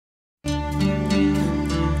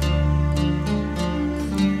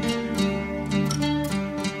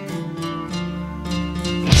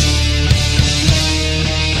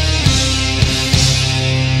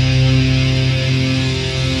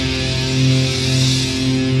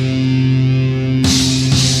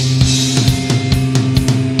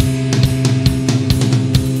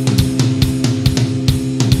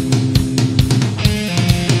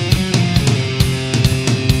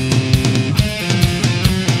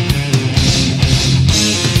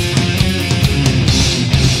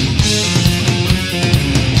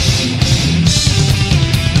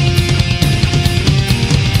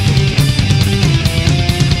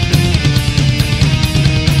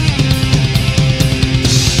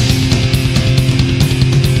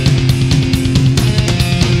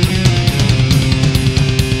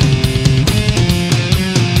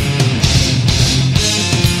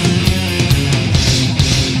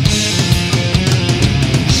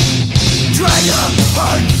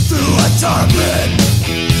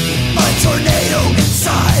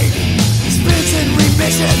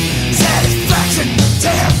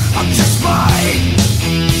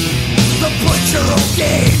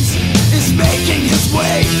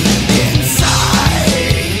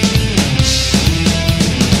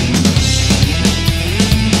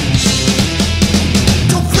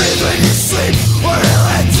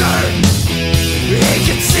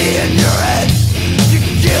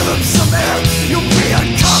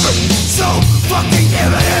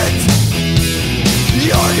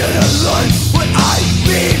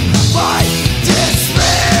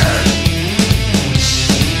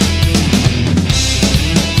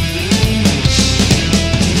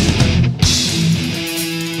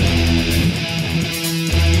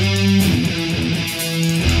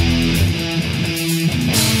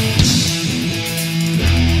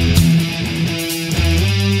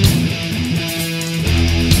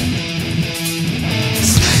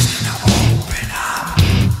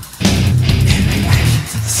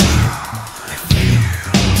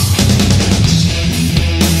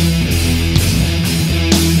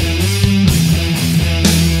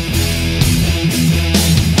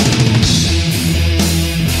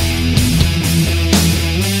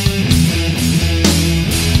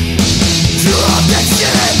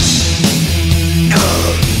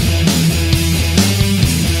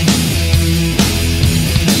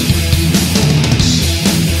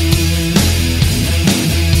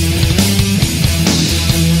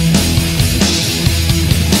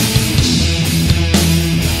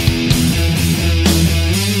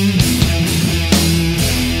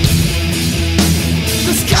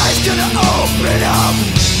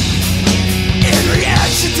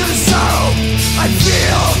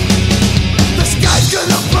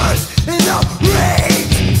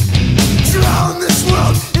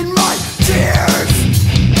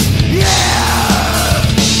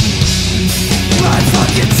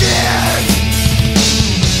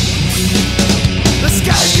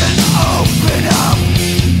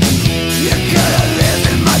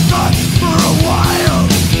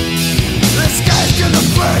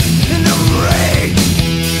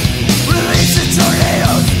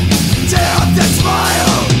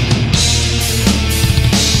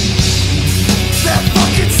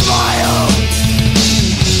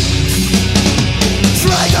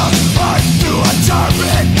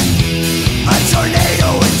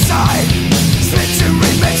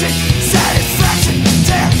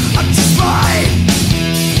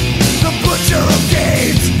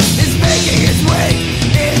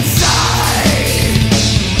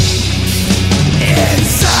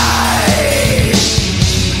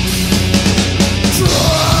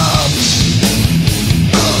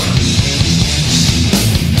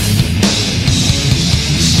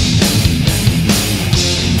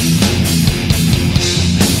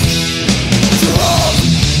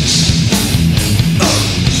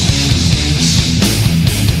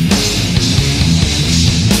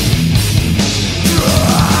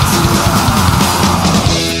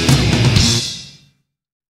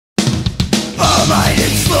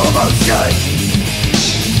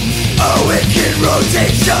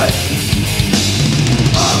rotation.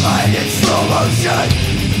 Our mind in slow motion.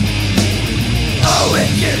 A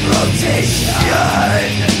wicked rotation.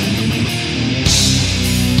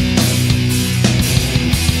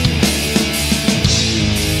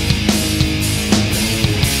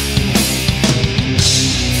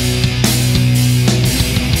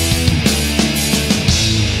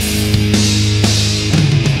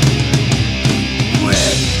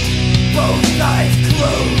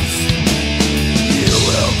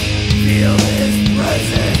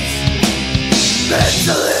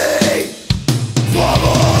 Mentally,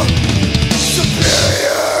 formal, superior.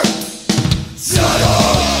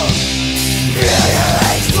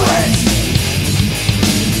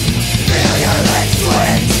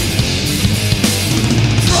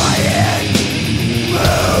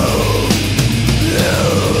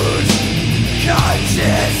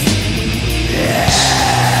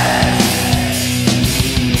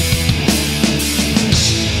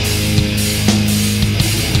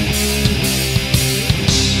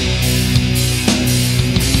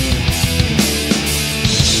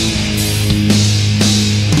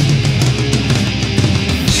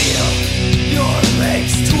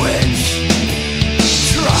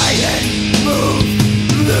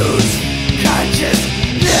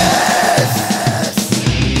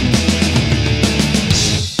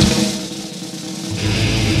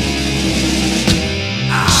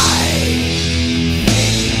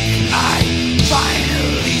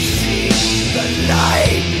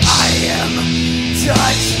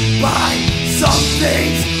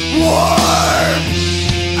 warm.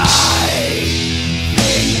 I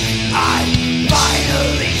think I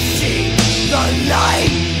finally see the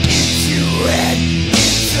light into an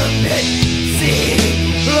intimate sea.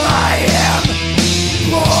 I am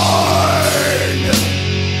born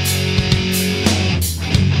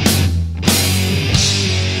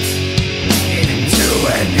into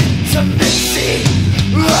an intimacy.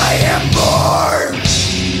 I am born.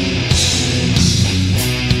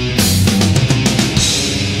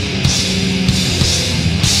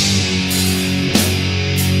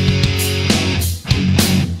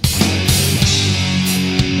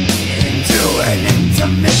 An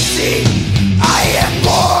intimacy, I am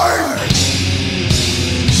born.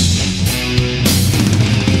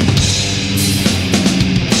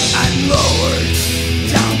 I'm lowered,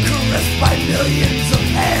 down, caressed by millions of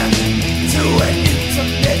hands. To an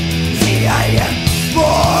intimacy, I am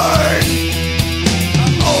born.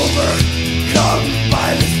 I'm overcome by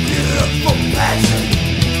this beautiful passion.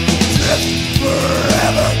 Drift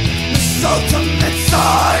forever, this ultimate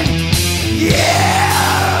sun. Yeah.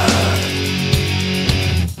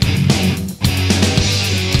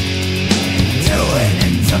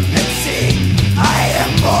 I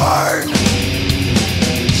am born.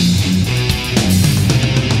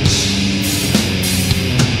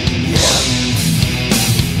 Yeah.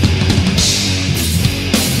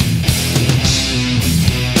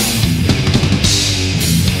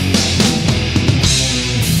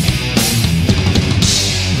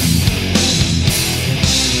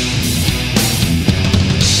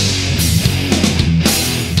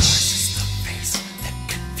 Yours is the face that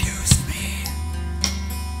confused me.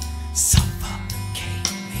 Suffocate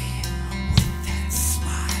me with that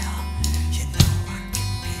smile. You know I can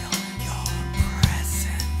feel your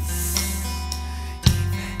presence,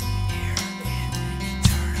 even here in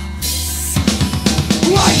eternal sea.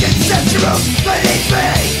 I can sense your roots beneath me,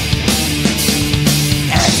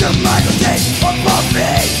 and your mind will take above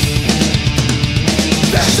me.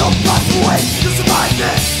 There's no possible way to survive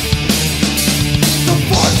this. The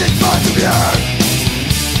force is far too pure.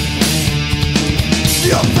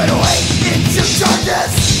 You'll fade away into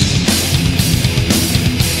darkness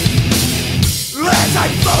as I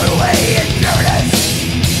float away in pureness.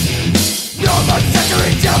 No more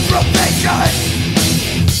century deprivation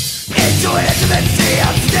into an intimacy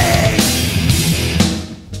of sting.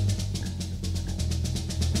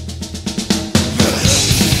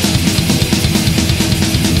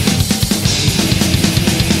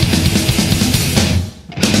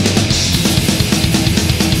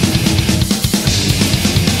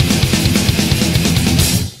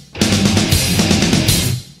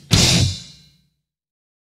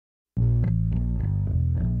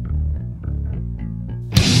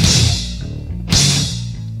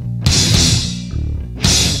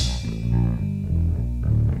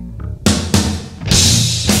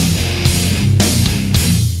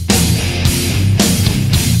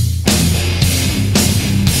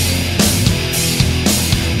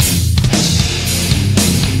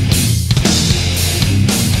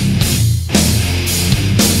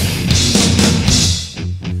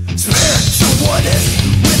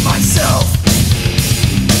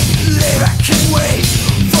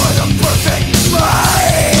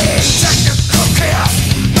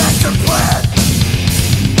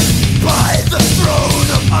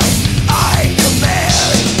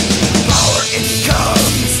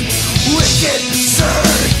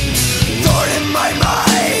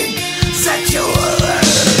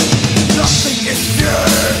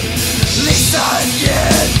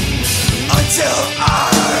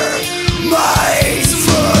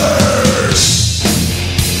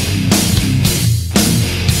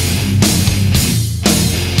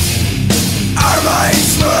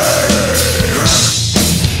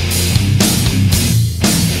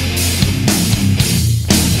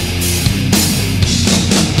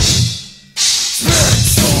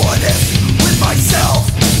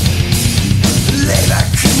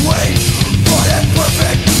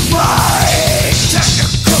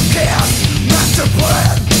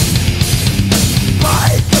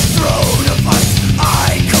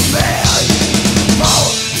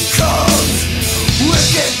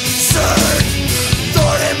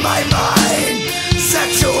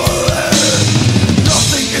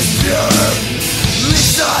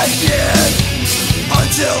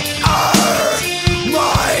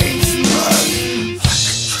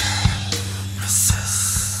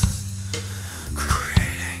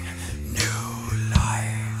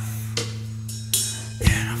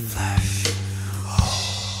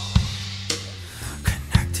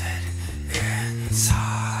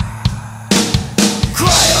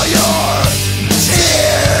 Cry all your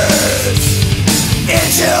tears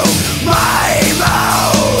into my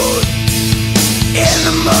mouth in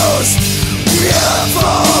the most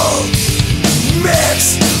beautiful mix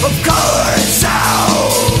of color and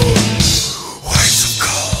sound. Waves of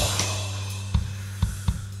cold,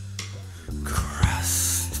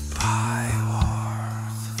 caressed by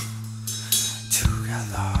warmth,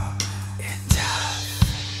 together in death.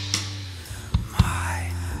 My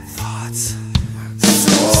thoughts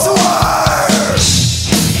soar.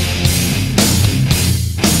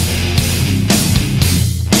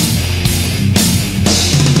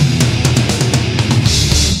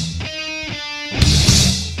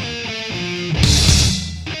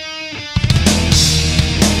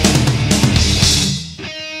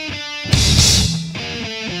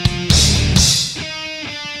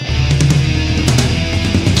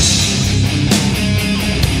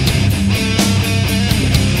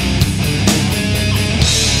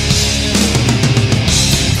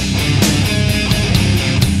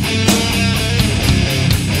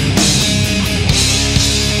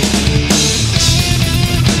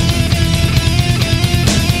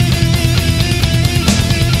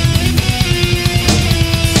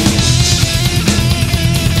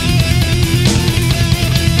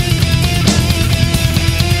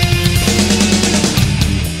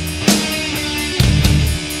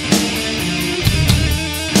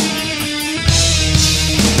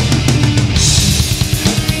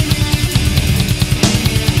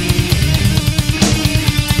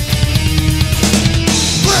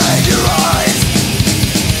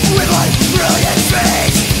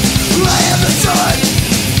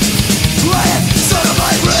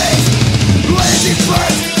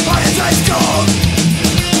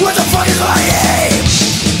 What the fuck is my aim?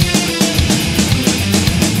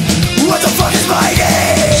 What the fuck is my aim?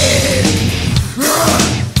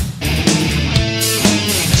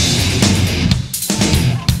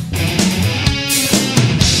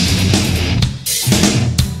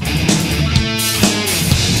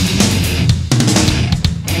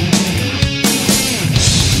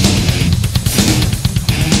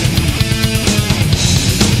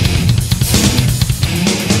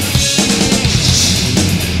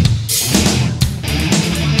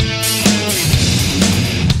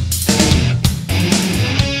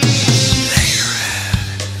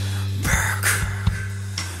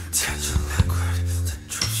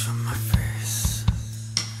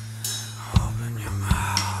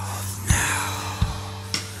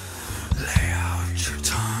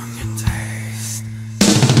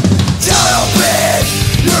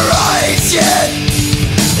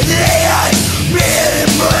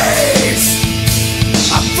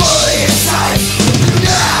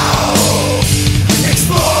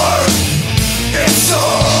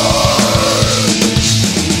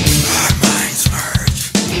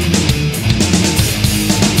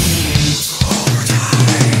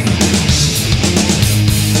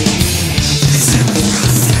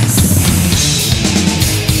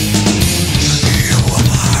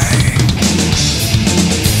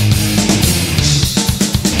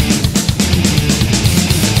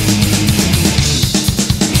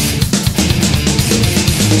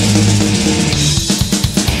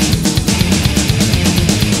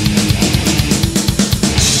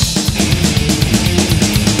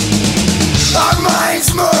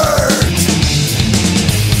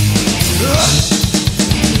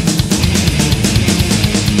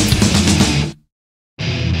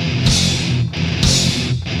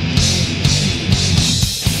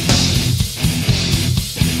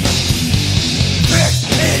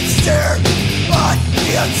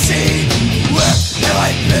 Unseen, where have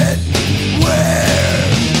I been? Where?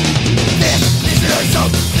 This is your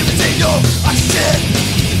soul, you can say no, I said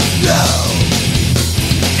no.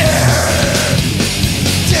 Air,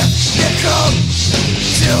 difficult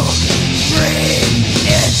to breathe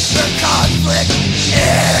in the conflict.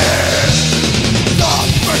 Air, the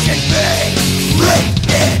virgin bay, live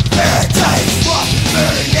in paradise. Walk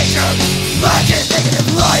through nature, like a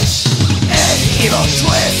negative life. An evil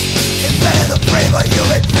twist. Better the brave a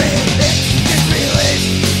human being is belief.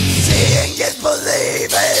 Seeing is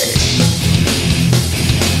believing.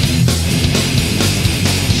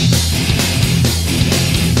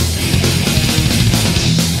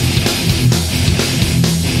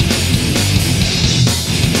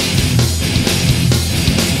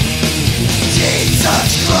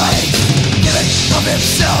 Jesus Christ, given of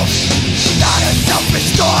himself, not a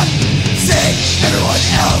selfish God. Save everyone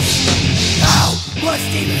else. How must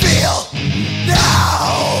he feel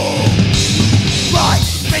now? My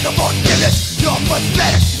faith of forgiveness, your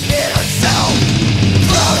pathetic inner self.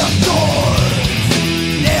 Crown of thorns,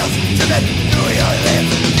 nails driven through your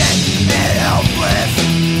lips, dead and helpless,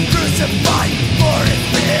 crucified for his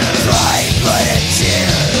fear.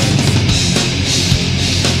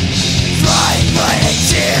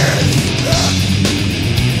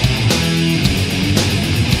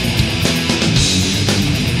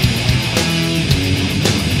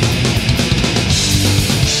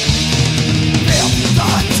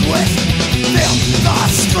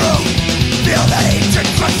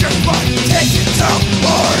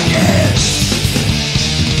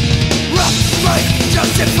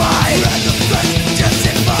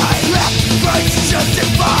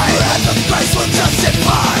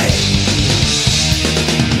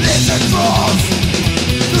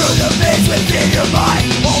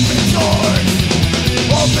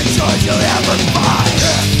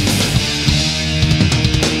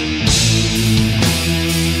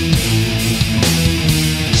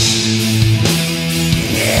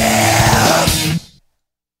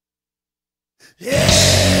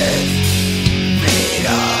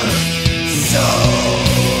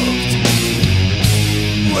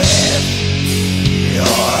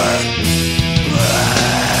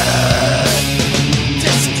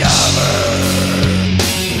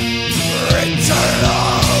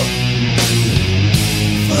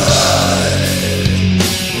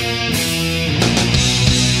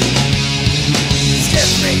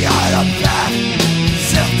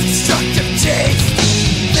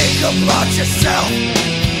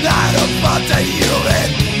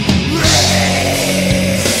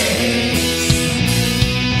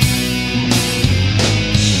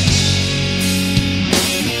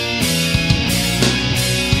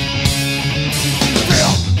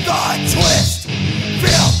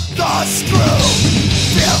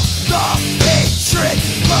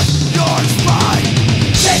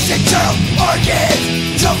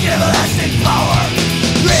 everlasting power.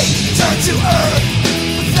 Return to earth,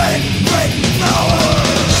 pathetic great power.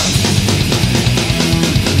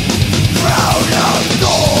 Crown of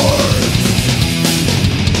thorns.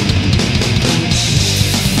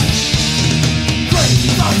 Great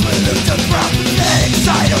conflict of ground, pathetic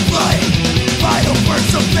side of light. Vital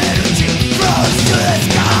bursts of energy grows to the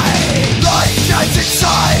sky. Light shines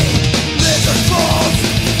inside, lizard crawls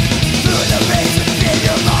through the maze within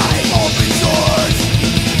your mind.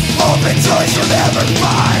 Open doors you'll never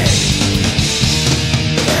find.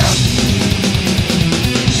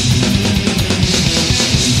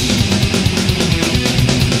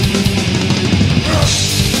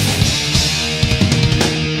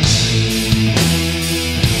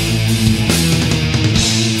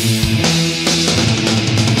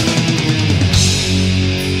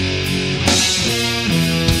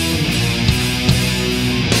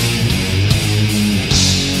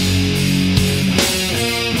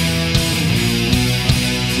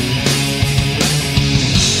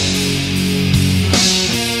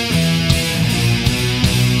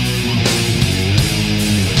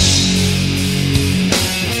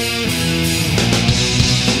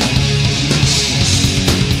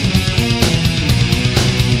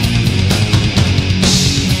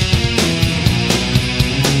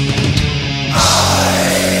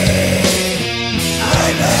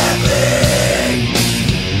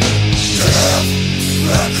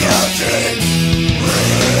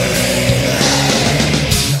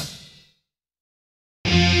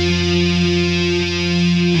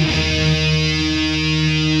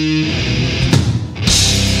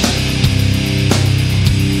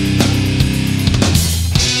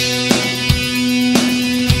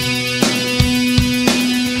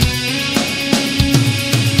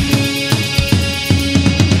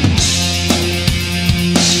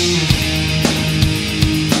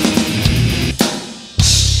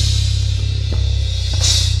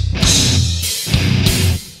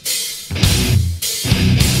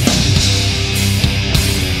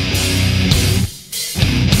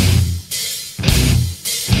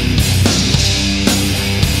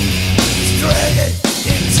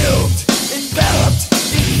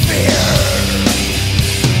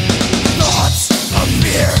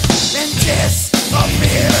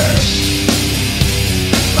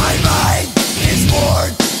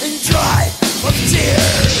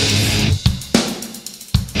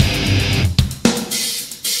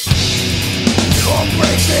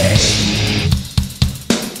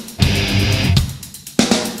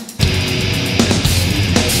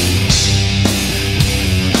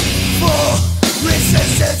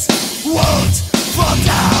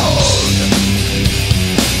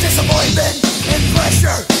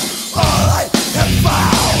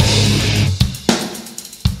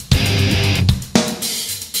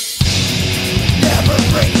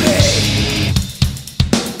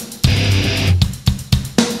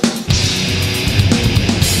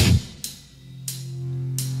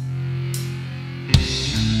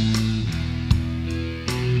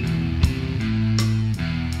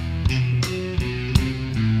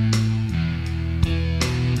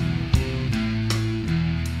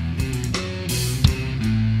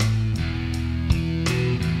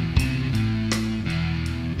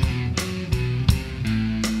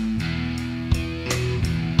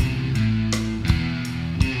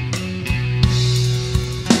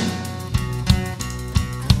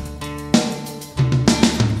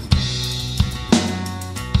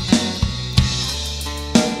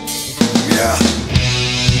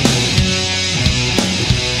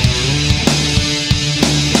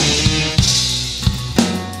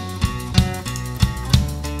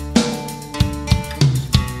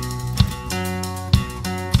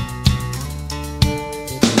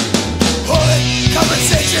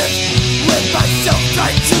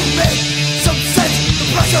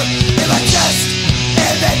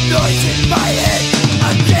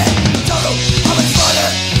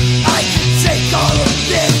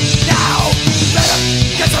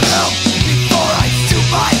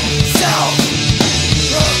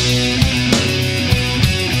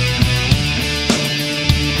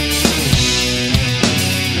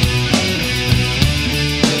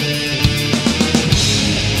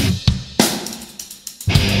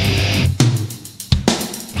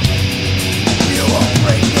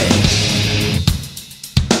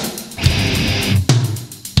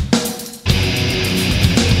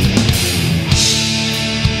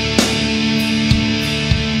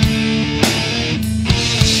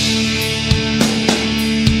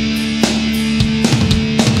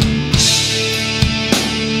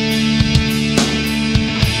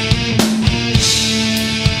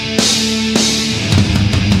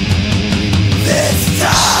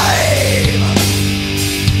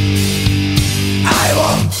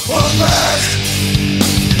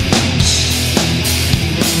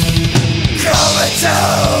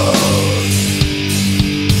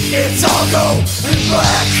 go in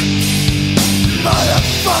black.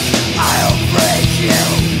 Motherfucker, I'll break you.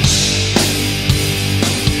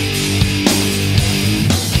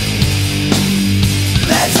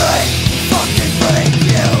 That's right, fucking break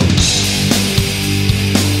you.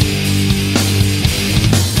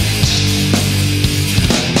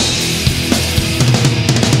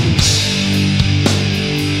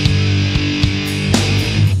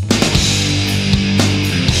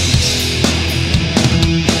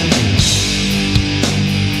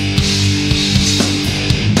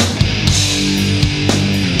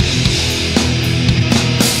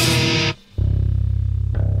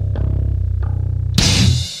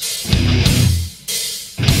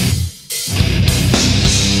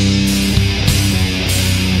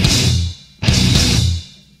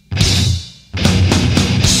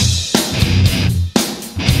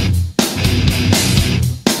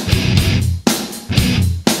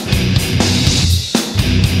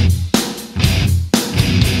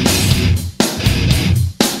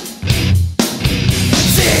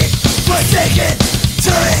 Forsaken,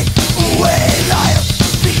 turning away, liar,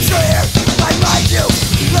 betrayer, I mind you,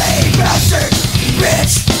 lame bastard,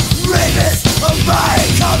 bitch, rapist of my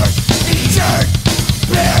cover, interned,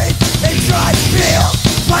 buried in dry peel,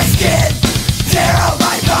 my skin, tear out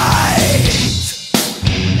my mind.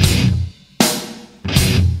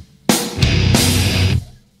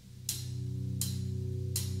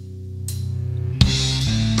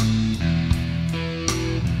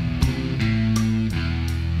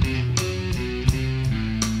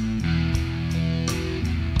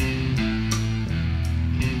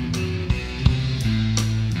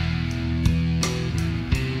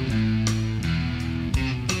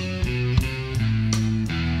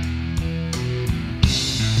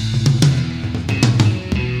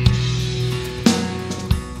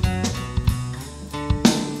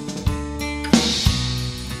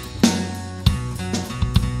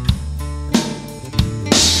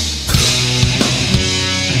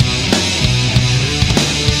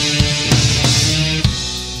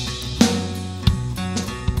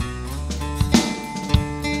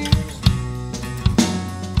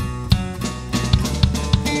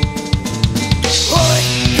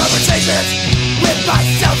 With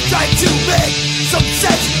myself trying to make some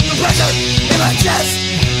sense. The pressure in my chest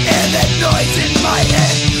and the noise in my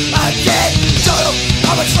head. I can't total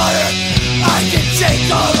how much harder I can take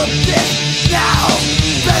all of this now.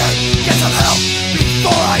 Better get some help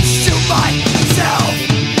before I shoot myself.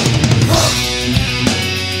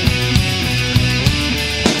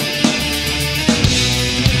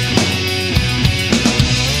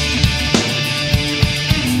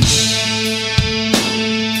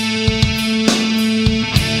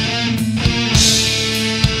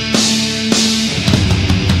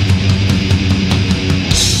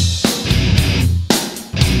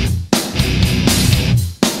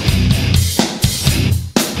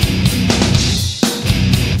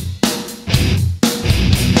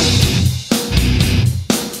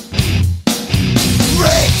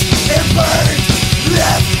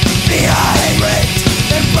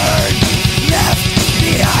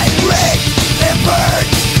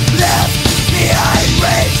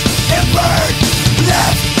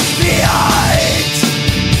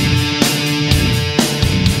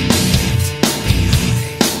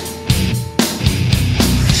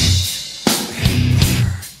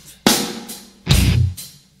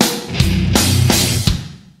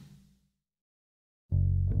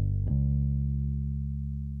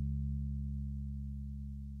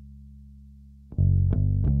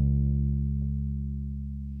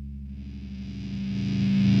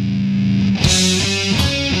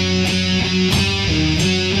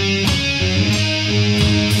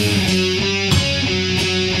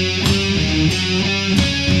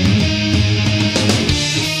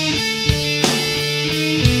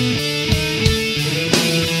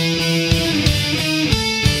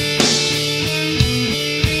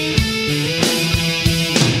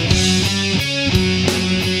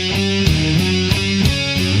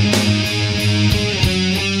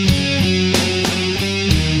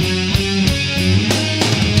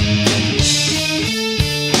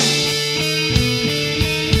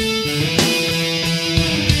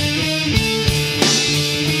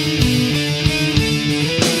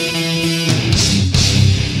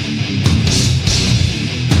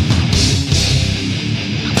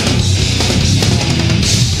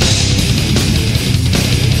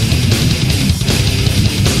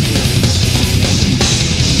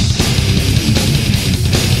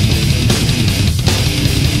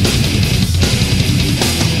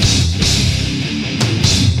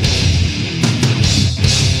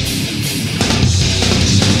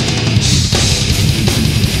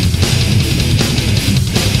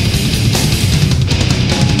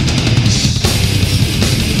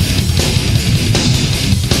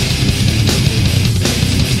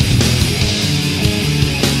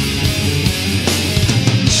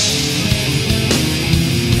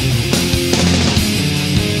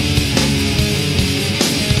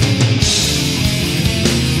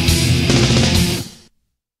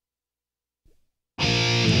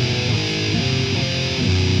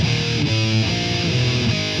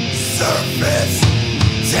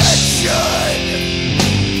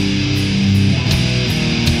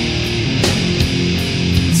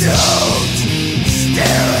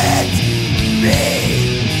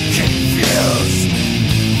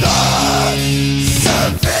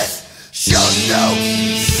 shows no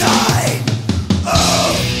sign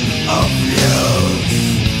of abuse.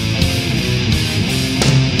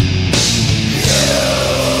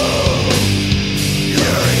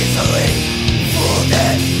 You're easily fooled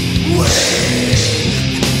and weak.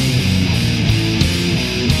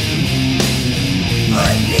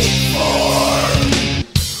 I need for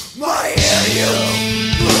my air you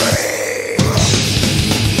breathe.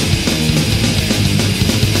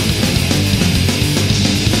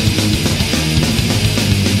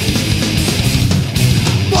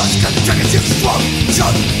 Once contracted you strong,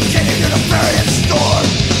 junk, getting in a variant storm.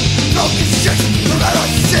 Broken shit, the red on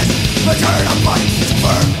sit, but turn on my to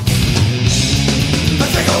burn. I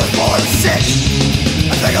think I was born sick.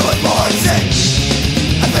 I think I was born sick.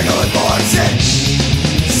 I think I was born sick.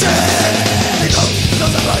 Sick of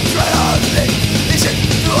nothing but dread on me. Legion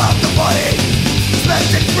throughout the body.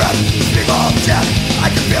 Spastic breath, speak of death. I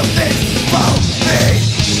can feel things follow me.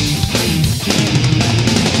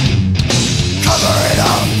 Cover it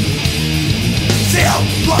up. See how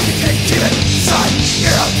long you can keep it inside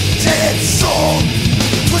your irritated soul.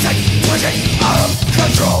 Twitching out of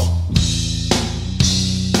control.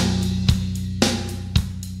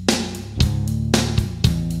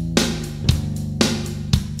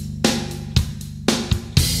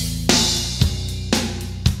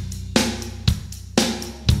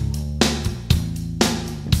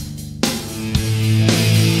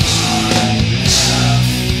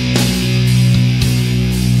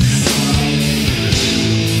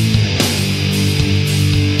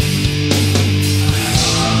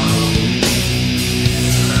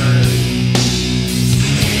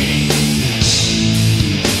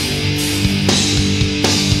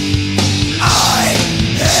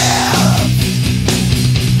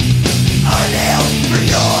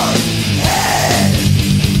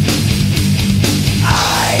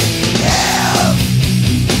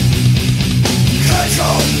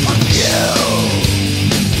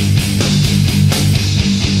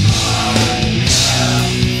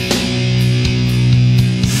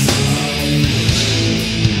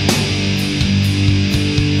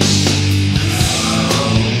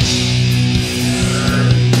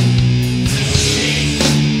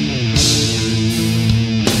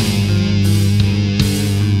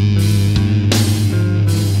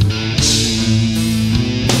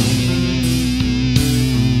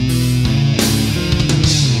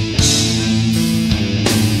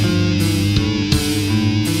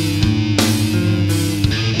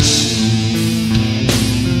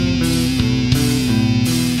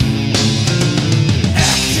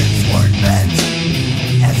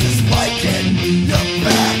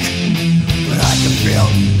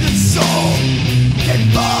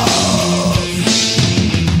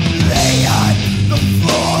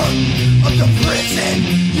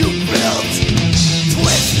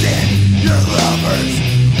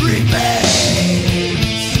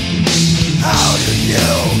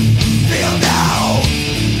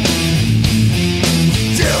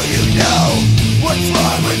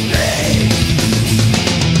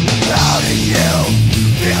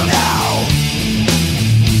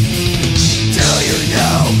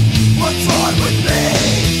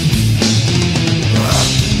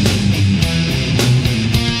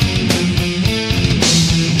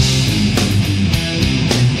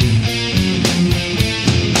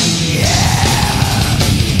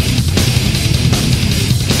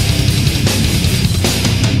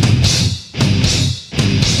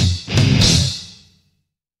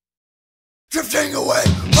 Drifting away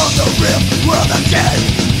from the real world again.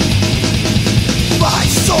 My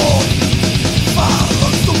soul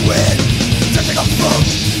follows the wind, drifting afloat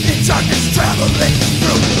in darkness, traveling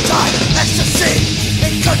through time, ecstasy,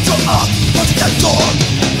 in control of closing the door.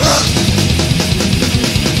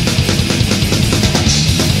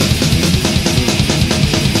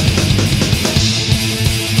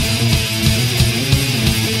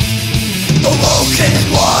 Awoken in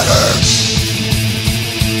water,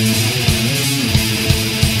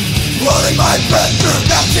 rolling my breath through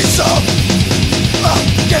baptism.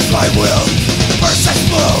 Against my will, first I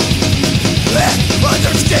flow and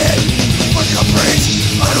under skin, working a breeze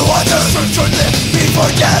underwater, search for live before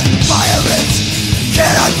death. Violence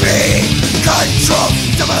cannot be controlled.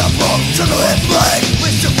 Developable, trickle and flame,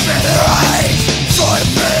 wisdom in their eyes. Soil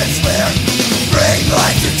parents flare, bring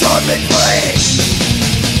light to torment flames.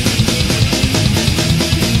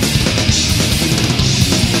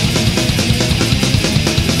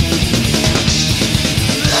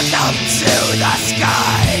 Up to the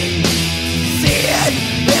sky, see an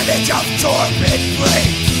image of torment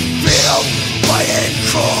flame, feel white and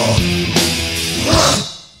cold.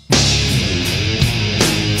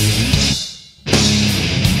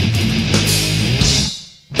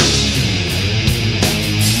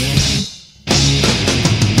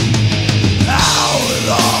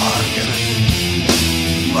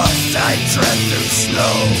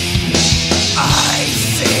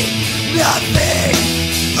 nothing.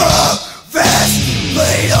 A vast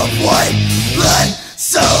plate of white blood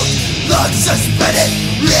soaked lungs suspended.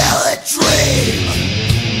 Realidream.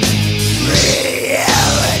 Realidream.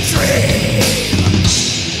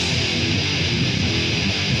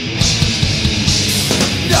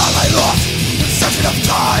 Now I lost perception of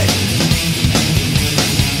time.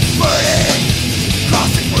 Burning,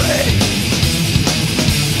 crossing brain.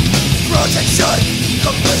 Protection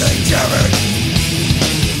completely terrored.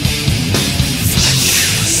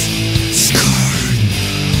 Fletchers scarred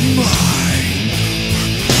mind.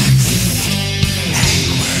 Perplexed,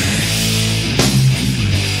 anguish.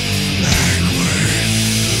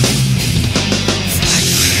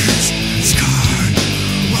 Fletchers scarred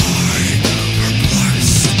mind.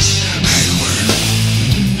 Perplexed, anguish.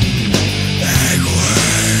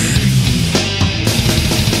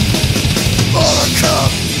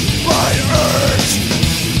 Overcome by urge.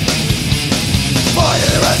 Find the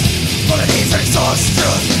rest for the needs and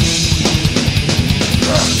exhaustion.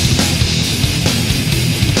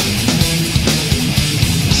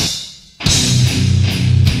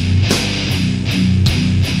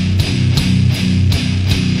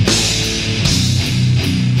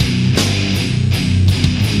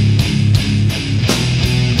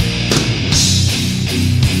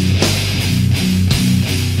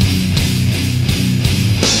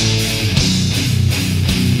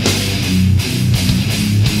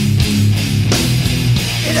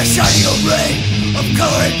 In a shining array of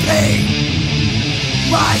color and pain,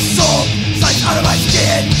 my soul slides out of my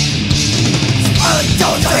skin. Smiling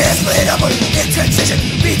down my hands split upward in transition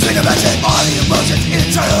between dimensions. All the emotions in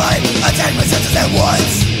eternal life attack my senses at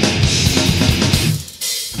once.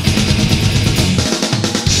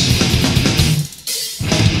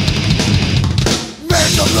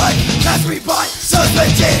 Mirrors of life pass me by,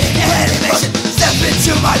 suspended in animation. Step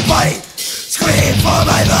into my body, scream for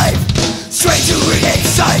my life. Straight to regain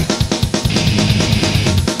sight.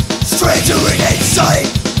 Straight to regain sight.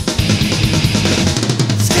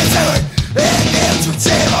 Skin severed and nailed to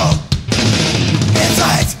table.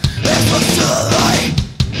 Insights exposed to the light.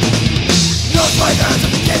 Knows my nerves are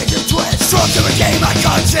beginning to twist. Strong to regain my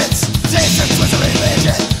conscience. Taste and twist of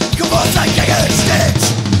religion. Convulsed like another stitch.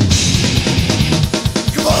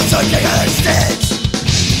 Convulsed like another stitch.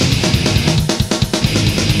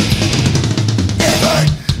 Inward.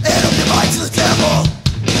 To the devil.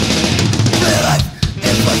 Real life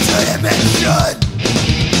is my dimension.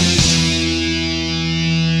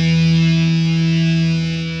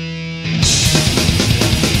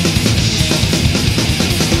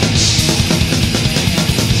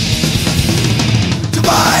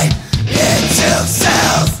 Divide into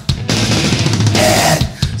cells and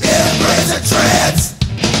embrace a trance.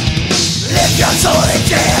 Live your soul and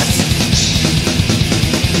dance.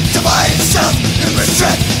 Divide itself and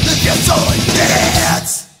restrict. Live your soul and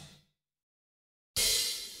dance.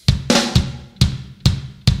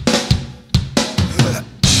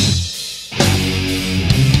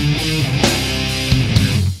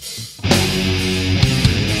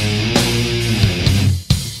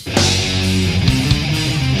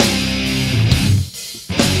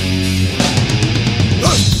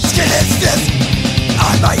 Skin is this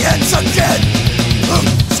on my ends again.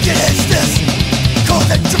 Skin is this cold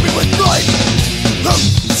and dripping with light.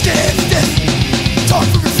 Skin is this torn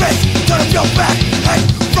from your face, turn up your back, hang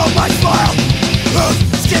from my smile.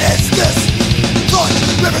 Skin is this blood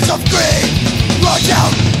rivers of green run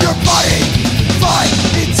down your body. Find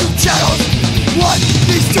into channels. One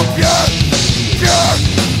needs to pure.